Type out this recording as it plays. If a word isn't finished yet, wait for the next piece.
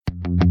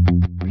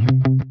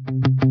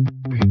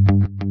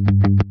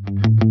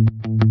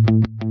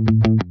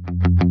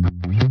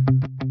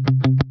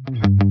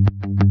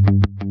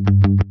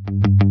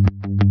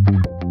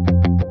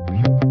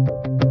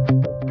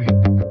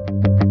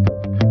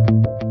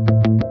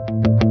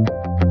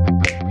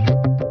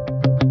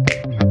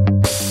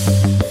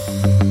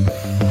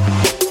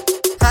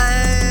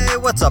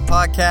What's up,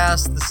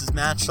 podcast? This is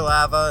Matt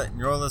Shalava, and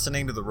you're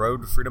listening to the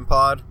Road to Freedom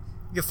Pod.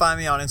 You can find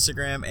me on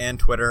Instagram and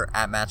Twitter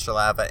at Matt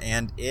Shalava,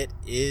 and it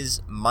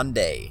is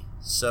Monday.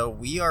 So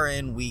we are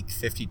in week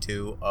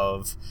 52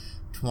 of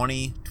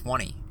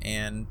 2020,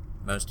 and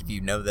most of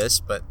you know this,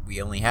 but we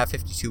only have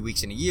 52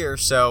 weeks in a year,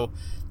 so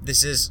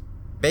this is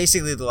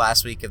basically the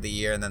last week of the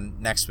year, and then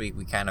next week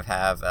we kind of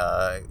have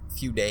a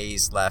few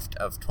days left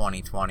of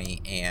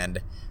 2020, and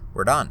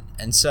we're done.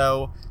 And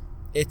so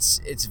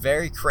it's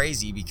very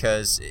crazy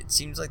because it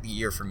seems like the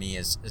year for me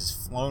has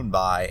flown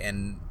by,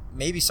 and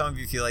maybe some of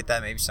you feel like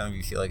that. Maybe some of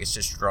you feel like it's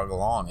just drug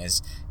along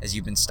as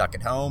you've been stuck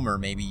at home, or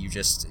maybe you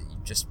just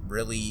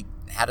really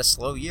had a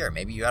slow year.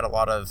 Maybe you had a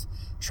lot of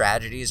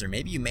tragedies, or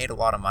maybe you made a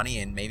lot of money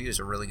and maybe it was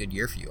a really good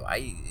year for you.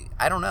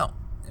 I don't know.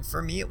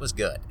 For me, it was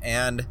good.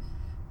 And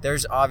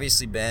there's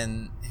obviously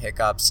been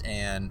hiccups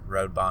and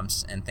road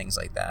bumps and things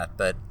like that.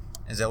 But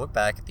as I look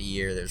back at the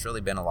year, there's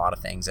really been a lot of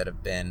things that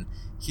have been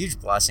huge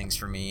blessings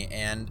for me.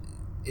 And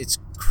it's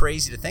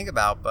crazy to think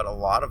about, but a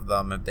lot of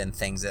them have been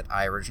things that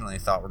I originally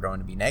thought were going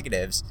to be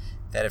negatives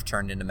that have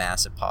turned into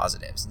massive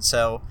positives. And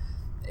so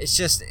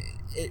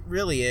it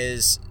really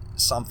is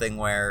something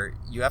where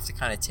you have to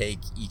kind of take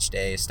each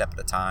day a step at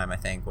a time, I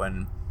think,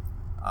 when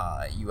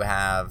you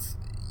have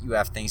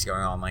things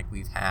going on like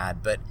we've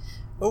had. But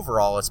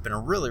overall, it's been a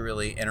really,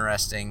 really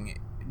interesting,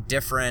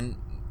 different,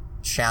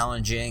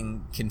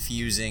 challenging,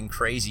 confusing,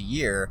 crazy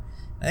year.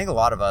 I think a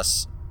lot of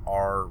us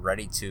are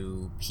ready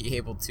to be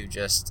able to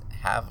just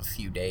have a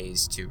few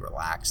days to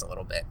relax a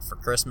little bit for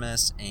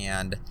Christmas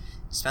and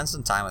spend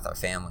some time with our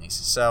families.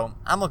 So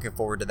I'm looking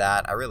forward to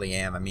that. I really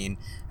am. I mean,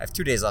 I have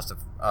 2 days left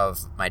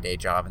of my day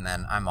job, and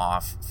then I'm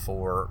off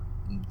for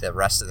the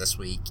rest of this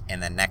week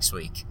and then next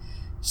week.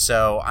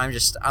 So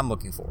I'm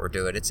looking forward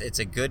to it. It's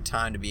a good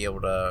time to be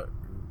able to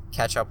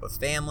catch up with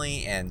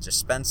family and just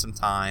spend some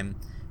time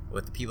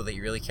with the people that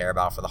you really care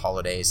about for the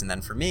holidays. And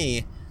then for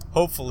me,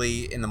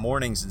 hopefully in the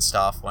mornings and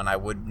stuff, when I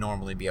would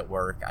normally be at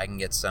work, I can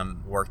get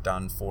some work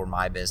done for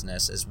my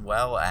business, as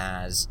well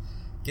as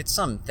get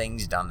some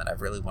things done that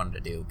I've really wanted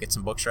to do, get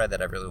some books read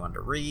that I've really wanted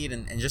to read,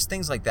 and just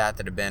things like that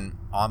have been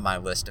on my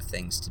list of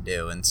things to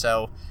do. And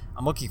so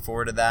I'm looking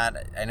forward to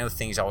that. I know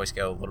things always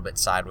go a little bit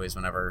sideways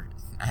whenever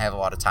I have a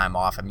lot of time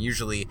off. I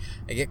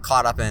get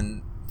caught up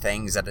in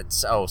things that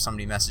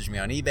somebody messaged me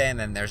on eBay, and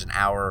then there's an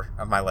hour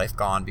of my life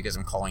gone because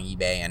I'm calling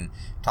eBay and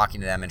talking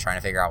to them and trying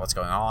to figure out what's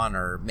going on.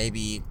 Or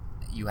maybe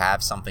you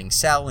have something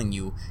sell and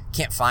you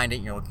can't find it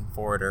and you're looking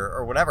for it,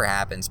 or whatever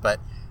happens.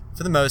 But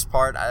for the most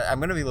part, I'm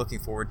going to be looking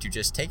forward to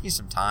just taking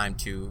some time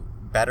to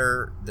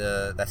better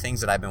the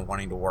things that I've been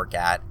wanting to work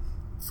at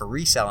for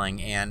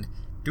reselling, and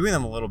doing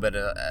them a little bit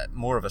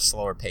more of a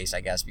slower pace, I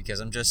guess, because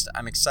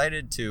I'm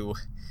excited to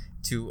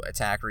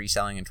attack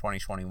reselling in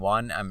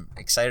 2021. I'm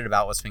excited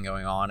about what's been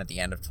going on at the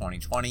end of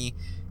 2020,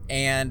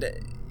 and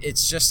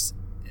it's just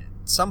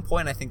at some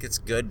point I think it's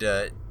good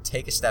to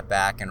take a step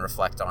back and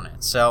reflect on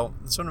it. So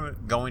that's what I'm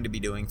going to be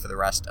doing for the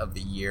rest of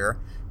the year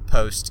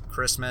post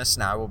Christmas.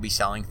 Now I will be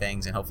selling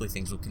things, and hopefully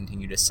things will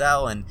continue to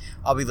sell, and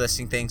I'll be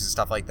listing things and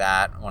stuff like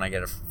that when I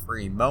get a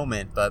free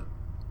moment. But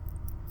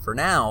for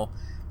now,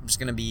 I'm just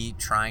going to be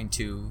trying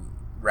to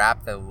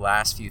wrap the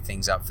last few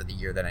things up for the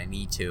year that I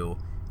need to,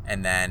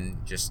 and then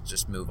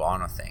just move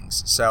on with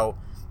things. So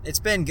it's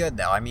been good,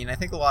 though. I mean, I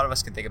think a lot of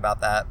us can think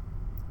about that.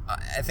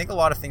 I think a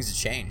lot of things have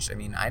changed. I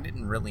mean, I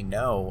didn't really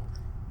know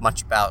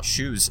much about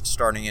shoes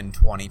starting in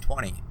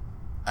 2020.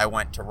 I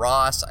went to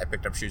Ross, I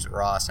picked up shoes at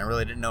Ross, and I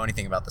really didn't know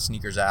anything about the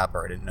sneakers app,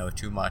 or I didn't know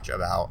too much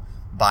about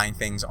buying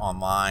things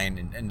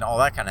online and all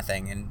that kind of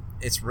thing. And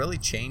it's really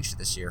changed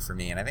this year for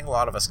me, and I think a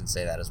lot of us can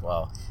say that as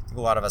well. I think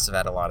a lot of us have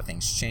had a lot of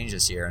things change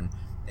this year, and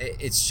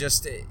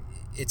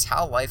it's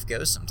how life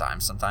goes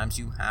sometimes. Sometimes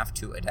you have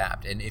to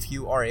adapt, and if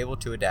you are able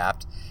to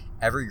adapt,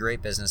 every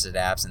great business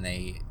adapts, and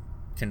they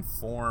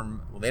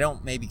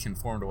don't maybe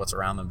conform to what's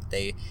around them, but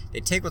they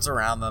take what's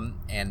around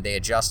them and they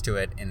adjust to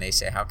it, and they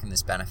say, how can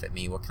this benefit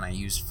me? What can I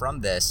use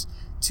from this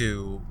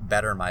to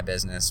better my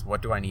business?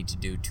 What do I need to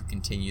do to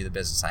continue the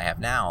business I have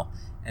now?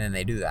 And then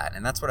they do that,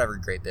 and that's what every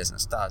great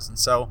business does. And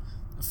so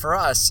for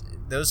us,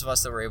 those of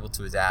us that were able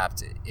to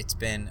adapt, it's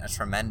been a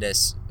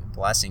tremendous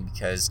blessing,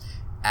 because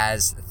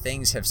as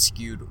things have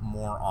skewed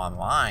more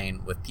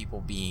online, with people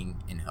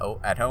being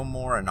at home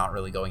more and not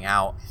really going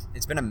out,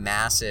 it's been a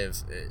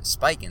massive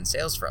spike in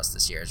sales for us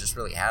this year. It just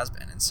really has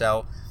been. And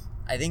so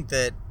I think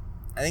that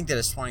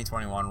as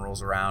 2021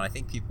 rolls around, I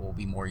think people will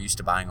be more used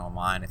to buying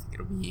online. I think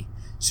it'll be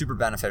super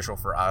beneficial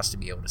for us to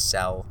be able to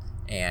sell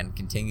and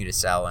continue to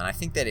sell. And I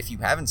think that if you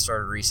haven't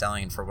started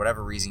reselling, and for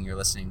whatever reason you're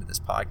listening to this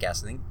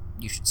podcast, I think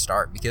you should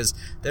start, because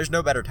there's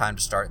no better time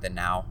to start than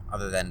now,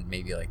 other than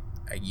maybe like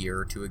a year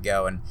or two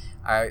ago. And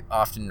I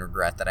often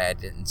regret that I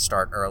didn't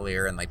start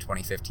earlier in like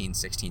 2015,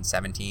 16,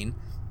 17,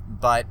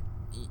 but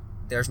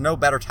there's no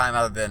better time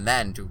other than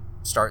then to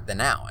start than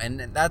now. And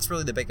that's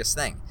really the biggest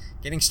thing.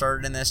 Getting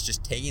started in this,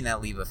 just taking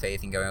that leap of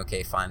faith and going,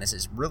 okay, fine, this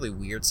is really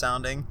weird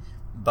sounding,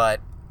 but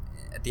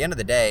at the end of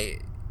the day,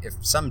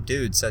 if some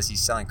dude says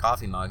he's selling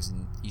coffee mugs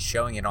and he's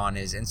showing it on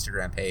his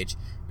Instagram page,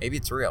 maybe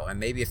it's real. And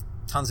maybe if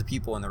tons of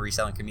people in the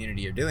reselling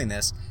community are doing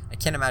this, I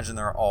can't imagine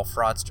they're all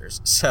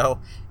fraudsters. So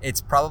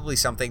it's probably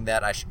something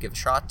that I should give a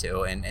shot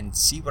to and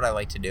see what I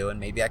like to do, and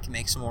maybe I can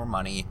make some more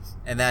money.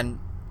 And then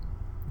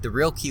the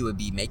real key would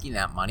be making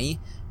that money,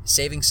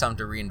 saving some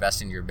to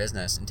reinvest into your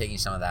business, and taking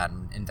some of that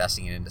and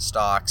investing it into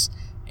stocks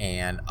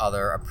and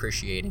other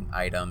appreciating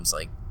items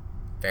like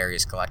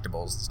various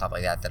collectibles and stuff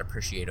like that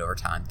appreciate over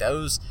time.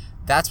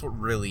 That's what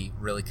really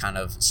kind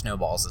of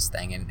snowballs this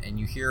thing. And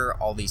you hear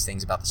all these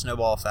things about the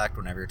snowball effect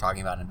whenever you're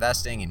talking about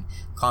investing and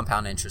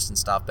compound interest and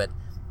stuff, but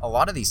a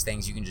lot of these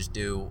things you can just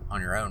do on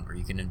your own, where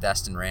you can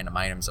invest in random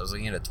items. I was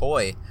looking at a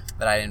toy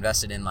that I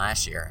invested in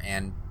last year,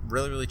 and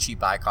really cheap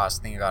buy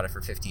cost. I think I got it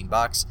for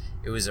 $15.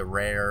 It was a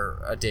rare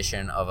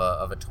edition of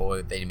a toy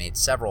that they made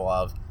several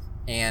of,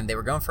 and they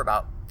were going for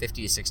about $50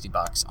 to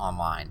 $60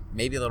 online,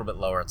 maybe a little bit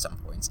lower at some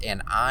points.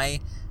 And I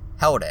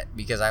held it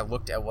because I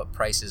looked at what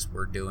prices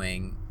were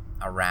doing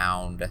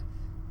around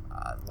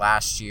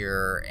last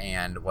year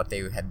and what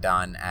they had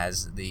done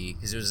because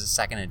it was a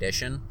second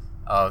edition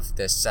of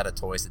this set of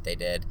toys that they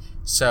did.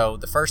 So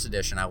the first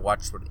edition, I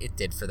watched what it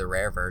did for the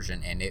rare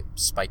version, and it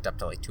spiked up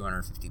to like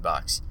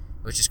 $250,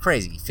 which is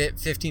crazy.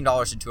 $15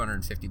 to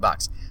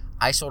 $250.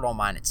 I sold all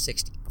mine at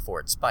 $60 before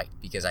it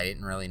spiked because I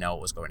didn't really know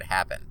what was going to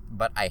happen.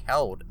 But I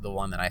held the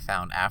one that I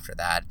found after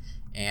that,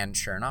 and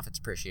sure enough, it's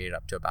appreciated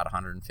up to about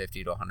 $150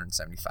 to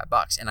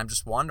 $175. And I'm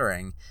just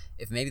wondering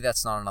if maybe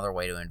that's not another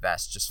way to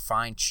invest. Just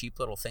find cheap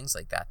little things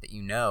like that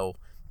you know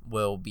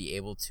will be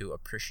able to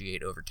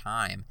appreciate over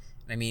time.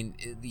 I mean,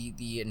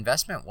 the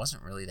investment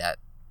wasn't really that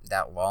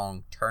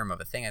long term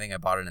of a thing. I think I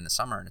bought it in the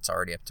summer, and it's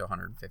already up to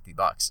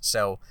 $150.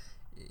 So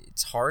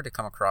it's hard to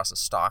come across a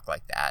stock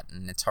like that,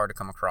 and it's hard to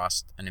come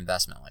across an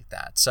investment like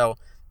that. So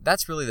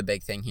that's really the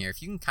big thing here.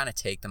 If you can kind of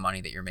take the money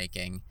that you're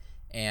making,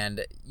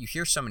 and you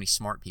hear so many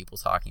smart people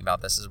talking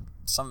about this.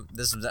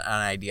 This is an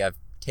idea I've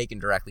taken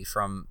directly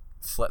from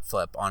Flip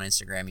on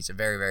Instagram. He's a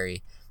very,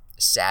 very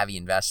savvy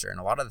investor, and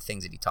a lot of the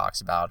things that he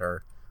talks about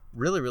are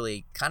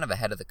really kind of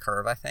ahead of the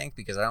curve, I think,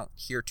 because I don't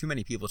hear too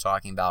many people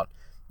talking about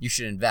you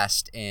should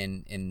invest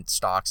in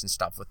stocks and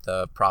stuff with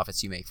the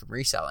profits you make from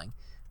reselling.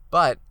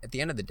 But at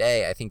the end of the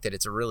day, I think that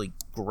it's a really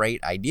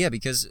great idea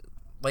because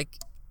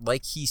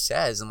like he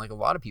says, and like a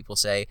lot of people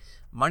say,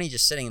 money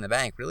just sitting in the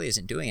bank really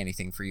isn't doing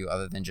anything for you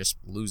other than just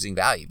losing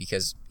value,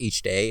 because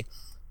each day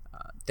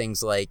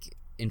things like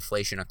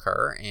inflation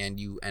occur and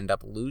you end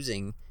up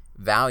losing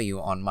value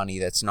on money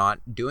that's not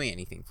doing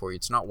anything for you.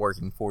 It's not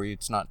working for you.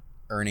 It's not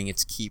earning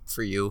its keep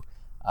for you.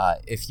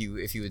 If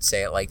you would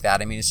say it like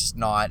that. I mean, it's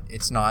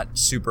not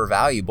super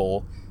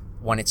valuable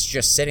when it's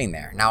just sitting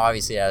there. Now,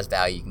 obviously it has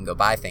value. You can go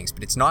buy things,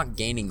 but it's not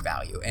gaining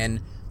value. And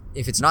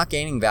if it's not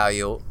gaining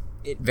value,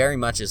 it very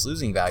much is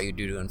losing value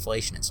due to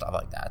inflation and stuff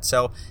like that.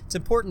 So it's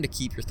important to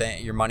keep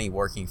your money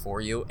working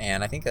for you.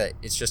 And I think that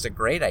it's just a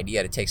great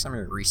idea to take some of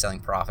your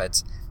reselling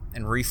profits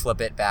and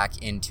reflip it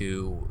back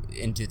into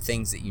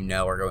things that you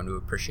know are going to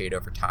appreciate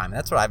over time. And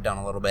that's what I've done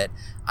a little bit.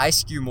 I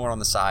skew more on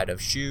the side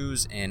of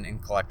shoes and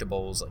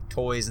collectibles like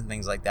toys and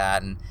things like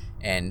that,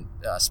 and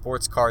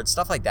sports cards,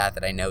 stuff like that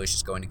I know is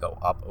just going to go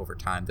up over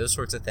time. Those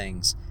sorts of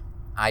things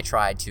I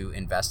try to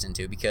invest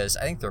into because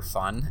I think they're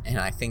fun, and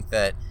I think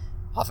that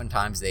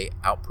oftentimes they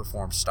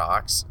outperform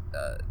stocks.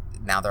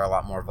 Now they're a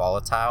lot more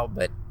volatile,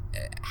 but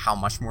how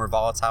much more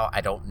volatile, I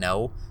don't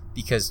know,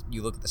 because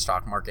you look at the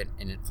stock market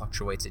and it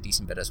fluctuates a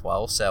decent bit as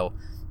well. So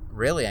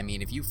really, I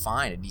mean, if you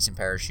find a decent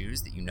pair of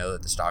shoes that you know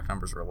that the stock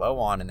numbers were low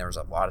on and there was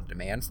a lot of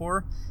demand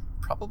for,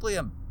 probably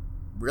a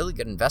really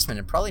good investment,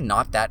 and probably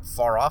not that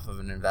far off of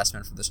an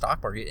investment for the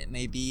stock market. It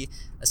may be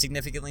a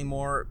significantly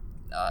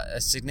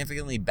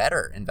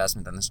better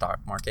investment than the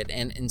stock market,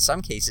 and in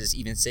some cases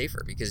even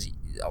safer, because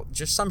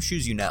just some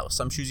shoes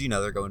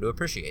they're going to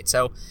appreciate.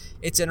 So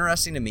it's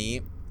interesting to me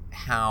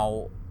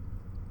how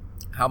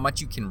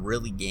much you can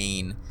really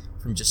gain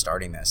from just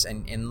starting this.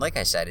 And like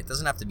I said, it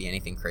doesn't have to be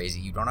anything crazy.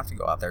 You don't have to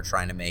go out there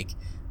trying to make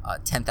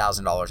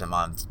 $10,000 a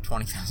month,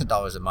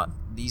 $20,000 a month.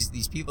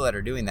 These people that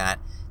are doing that,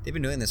 they've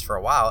been doing this for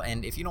a while.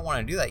 And if you don't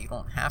want to do that, you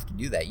don't have to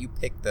do that. You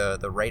pick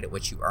the rate at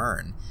which you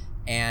earn.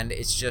 And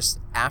it's just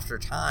after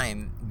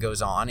time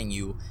goes on and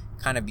you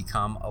kind of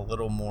become a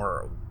little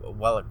more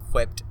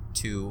well-equipped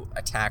to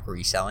attack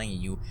reselling,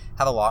 and you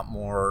have a lot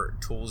more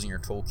tools in your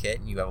toolkit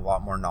and you have a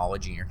lot more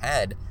knowledge in your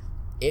head,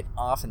 it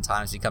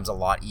oftentimes becomes a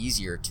lot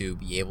easier to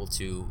be able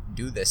to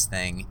do this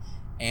thing.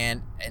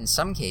 And in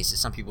some cases,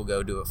 some people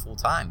go do it full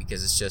time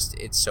because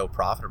it's so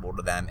profitable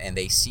to them, and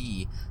they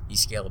see the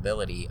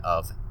scalability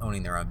of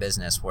owning their own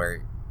business,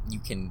 where you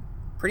can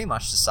pretty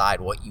much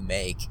decide what you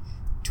make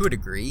to a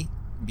degree,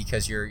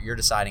 because you're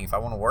deciding, if I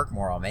want to work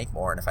more, I'll make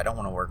more, and if I don't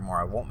want to work more,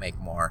 I won't make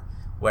more.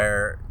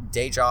 Where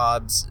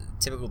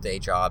typical day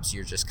jobs,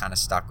 you're just kind of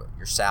stuck with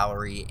your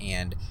salary,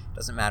 and it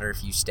doesn't matter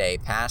if you stay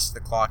past the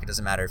clock, it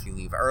doesn't matter if you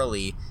leave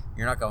early,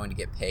 you're not going to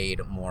get paid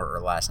more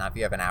or less. Now, if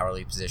you have an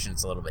hourly position,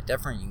 it's a little bit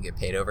different. You can get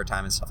paid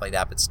overtime and stuff like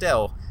that, but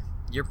still,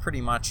 you're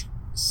pretty much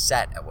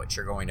set at what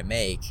you're going to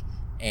make.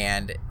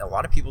 And a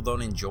lot of people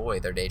don't enjoy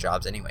their day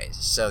jobs anyways.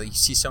 So you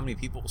see so many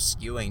people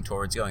skewing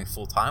towards going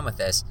full time with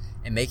this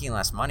and making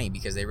less money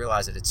because they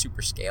realize that it's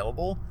super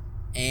scalable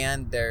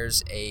and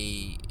there's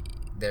a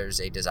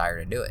desire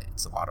to do it.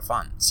 It's a lot of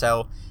fun.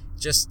 So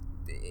just,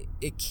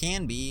 it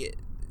can be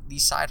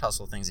these side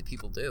hustle things that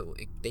people do.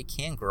 They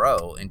can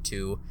grow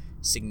into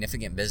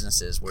significant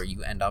businesses where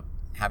you end up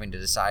having to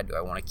decide, do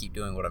I want to keep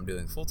doing what I'm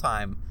doing full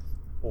time,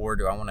 or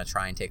do I want to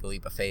try and take a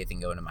leap of faith and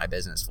go into my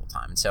business full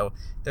time? And so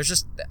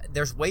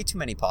there's way too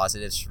many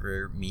positives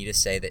for me to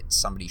say that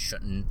somebody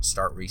shouldn't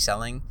start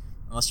reselling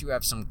unless you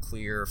have some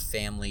clear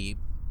family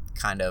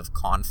kind of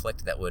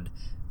conflict that would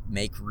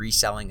make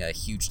reselling a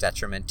huge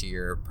detriment to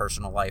your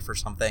personal life or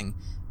something,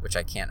 which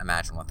I can't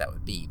imagine what that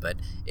would be. But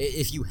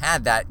if you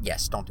had that,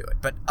 yes, don't do it.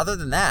 But other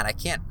than that, I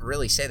can't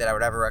really say that I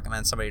would ever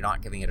recommend somebody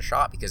not giving it a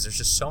shot, because there's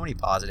just so many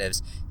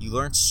positives. You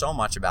learn so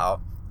much about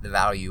the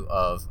value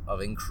of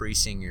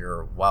increasing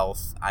your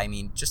wealth. I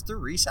mean, just through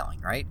reselling,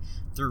 right?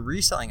 Through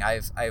reselling,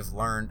 I've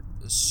learned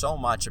so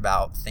much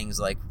about things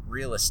like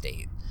real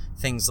estate,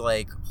 things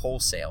like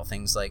wholesale,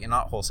 things like, and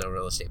not wholesale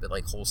real estate, but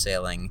like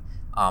wholesaling,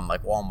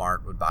 like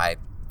Walmart would buy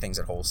things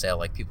at wholesale,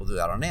 like people do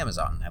that on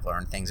Amazon. I've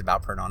learned things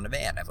about print on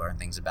demand. I've learned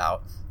things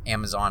about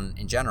Amazon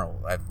in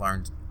general. I've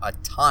learned a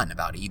ton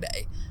about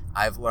eBay.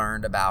 I've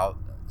learned about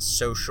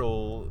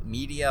social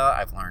media.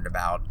 I've learned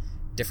about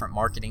different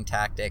marketing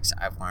tactics.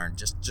 I've learned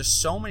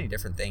just so many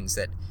different things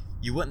that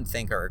you wouldn't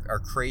think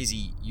are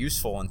crazy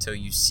useful until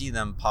you see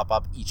them pop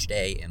up each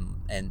day,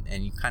 and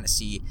you kind of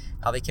see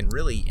how they can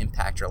really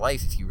impact your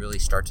life if you really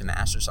start to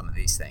master some of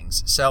these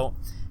things. So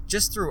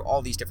just through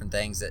all these different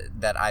things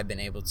that I've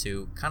been able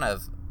to kind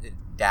of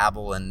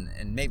dabble in,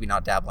 and maybe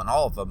not dabble in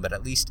all of them, but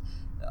at least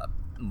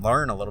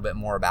learn a little bit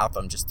more about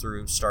them just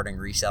through starting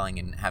reselling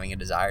and having a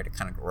desire to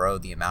kind of grow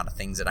the amount of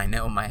things that I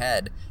know in my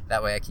head.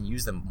 That way I can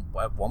use them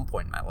at one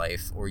point in my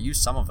life, or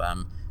use some of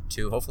them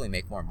to hopefully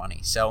make more money.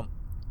 So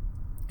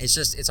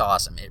it's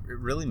awesome. It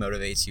really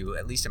motivates you,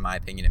 at least in my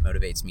opinion. It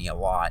motivates me a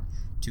lot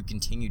to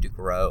continue to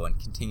grow and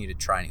continue to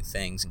try new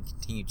things and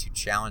continue to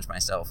challenge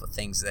myself with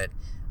things that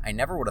I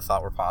never would have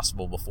thought were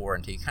possible before,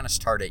 until you kind of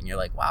start it and you're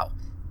like, wow,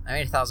 I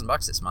made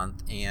 $1,000 this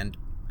month, and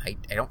I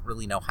don't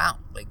really know how.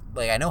 Like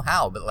I know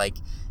how, but like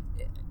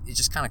it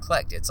just kind of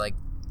clicked. It's like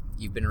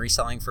you've been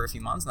reselling for a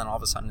few months, and then all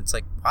of a sudden it's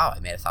like, wow, I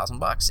made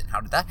 $1,000, and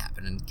how did that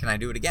happen? And can I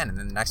do it again? And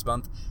then the next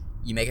month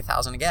you make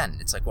 1,000 again.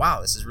 It's like,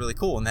 wow, this is really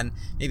cool. And then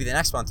maybe the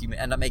next month you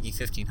end up making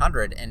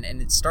 1,500, and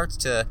it starts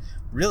to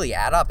really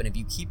add up. And if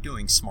you keep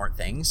doing smart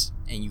things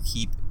and you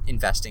keep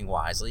investing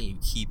wisely, you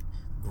keep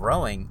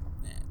growing,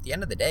 at the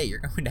end of the day, you're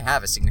going to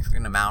have a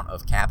significant amount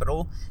of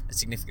capital, a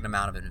significant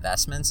amount of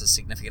investments, a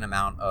significant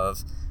amount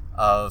of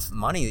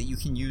money that you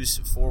can use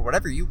for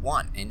whatever you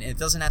want. And it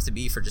doesn't have to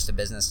be for just a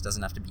business. It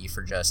doesn't have to be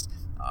for just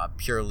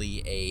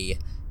purely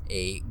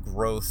a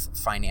growth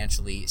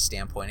financially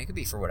standpoint. It could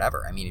be for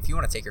whatever. I mean, if you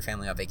want to take your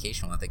family on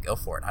vacation with it, go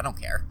for it. I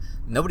don't care.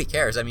 Nobody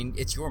cares. I mean,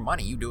 it's your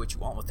money. You do what you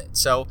want with it.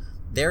 So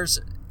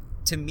there's,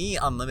 to me,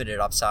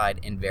 unlimited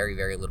upside and very,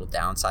 very little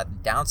downside.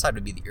 The downside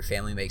would be that your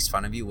family makes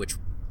fun of you, which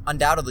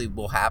undoubtedly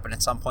will happen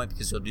at some point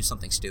because you'll do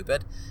something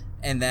stupid.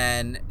 And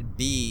then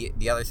B,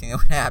 the other thing that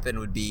would happen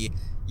would be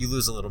you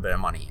lose a little bit of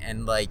money.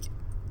 And like,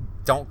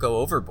 don't go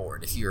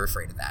overboard if you're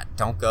afraid of that.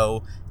 Don't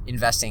go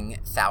investing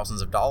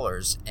thousands of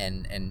dollars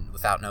and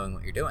without knowing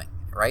what you're doing,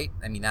 right?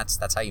 I mean,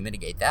 that's how you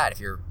mitigate that. If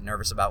you're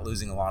nervous about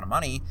losing a lot of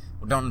money,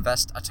 well, don't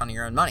invest a ton of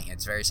your own money.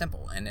 It's very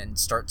simple. And then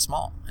start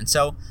small. And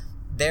so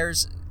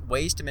there's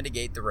ways to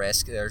mitigate the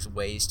risk. There's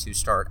ways to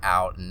start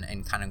out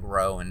and kind of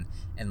grow and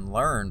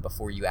learn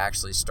before you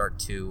actually start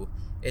to,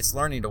 it's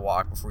learning to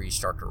walk before you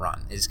start to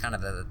run is kind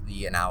of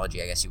the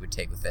analogy I guess you would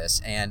take with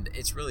this. And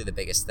it's really the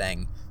biggest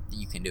thing that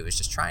you can do is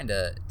just trying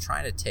to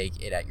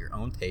take it at your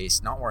own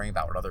pace, not worrying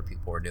about what other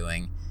people are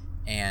doing,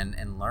 and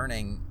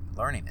learning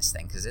this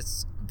thing, because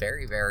it's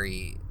very,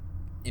 very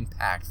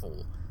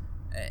impactful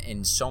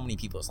in so many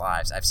people's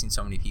lives. I've seen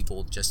so many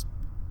people just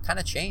kind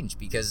of change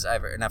because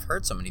I've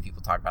heard so many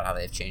people talk about how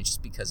they've changed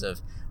just because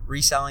of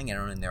reselling and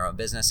owning their own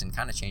business and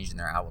kind of changing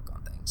their outlook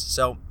on things.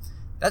 So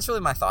that's really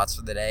my thoughts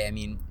for the day. I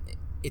mean,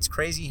 it's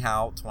crazy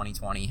how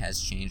 2020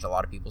 has changed a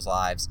lot of people's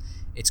lives.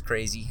 It's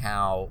crazy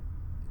how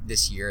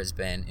this year has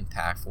been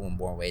impactful in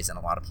more ways than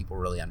a lot of people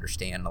really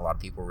understand and a lot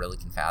of people really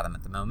can fathom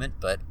at the moment.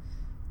 But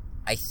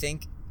I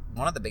think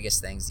one of the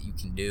biggest things that you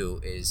can do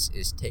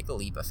is take a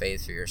leap of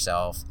faith for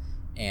yourself.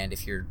 And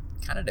if you're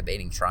kind of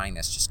debating trying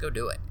this, just go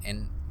do it.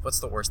 And what's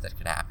the worst that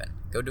could happen?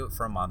 Go do it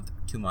for a month,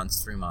 2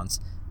 months, 3 months.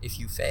 If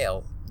you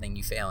fail, then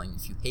you fail. And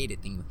if you hate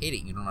it, then you hate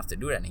it. You don't have to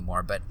do it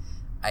anymore. But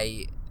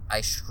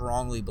I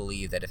strongly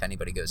believe that if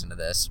anybody goes into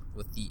this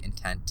with the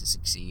intent to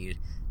succeed,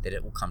 that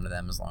it will come to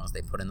them as long as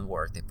they put in the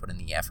work, they put in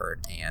the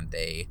effort, and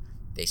they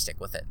stick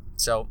with it.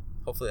 So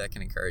hopefully that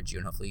can encourage you,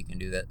 and hopefully you can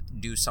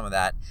do some of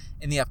that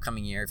in the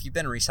upcoming year. If you've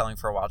been reselling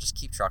for a while, just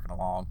keep trucking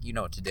along. You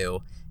know what to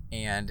do,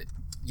 and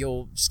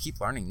you'll just keep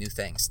learning new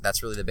things.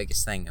 That's really the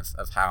biggest thing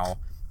of how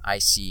I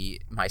see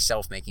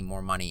myself making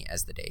more money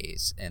as the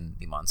days and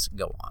the months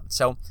go on.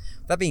 So,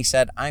 that being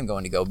said, I'm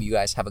going to go. But you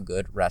guys have a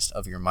good rest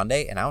of your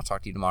Monday, and I will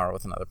talk to you tomorrow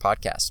with another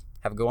podcast.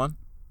 Have a good one.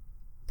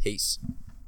 Peace.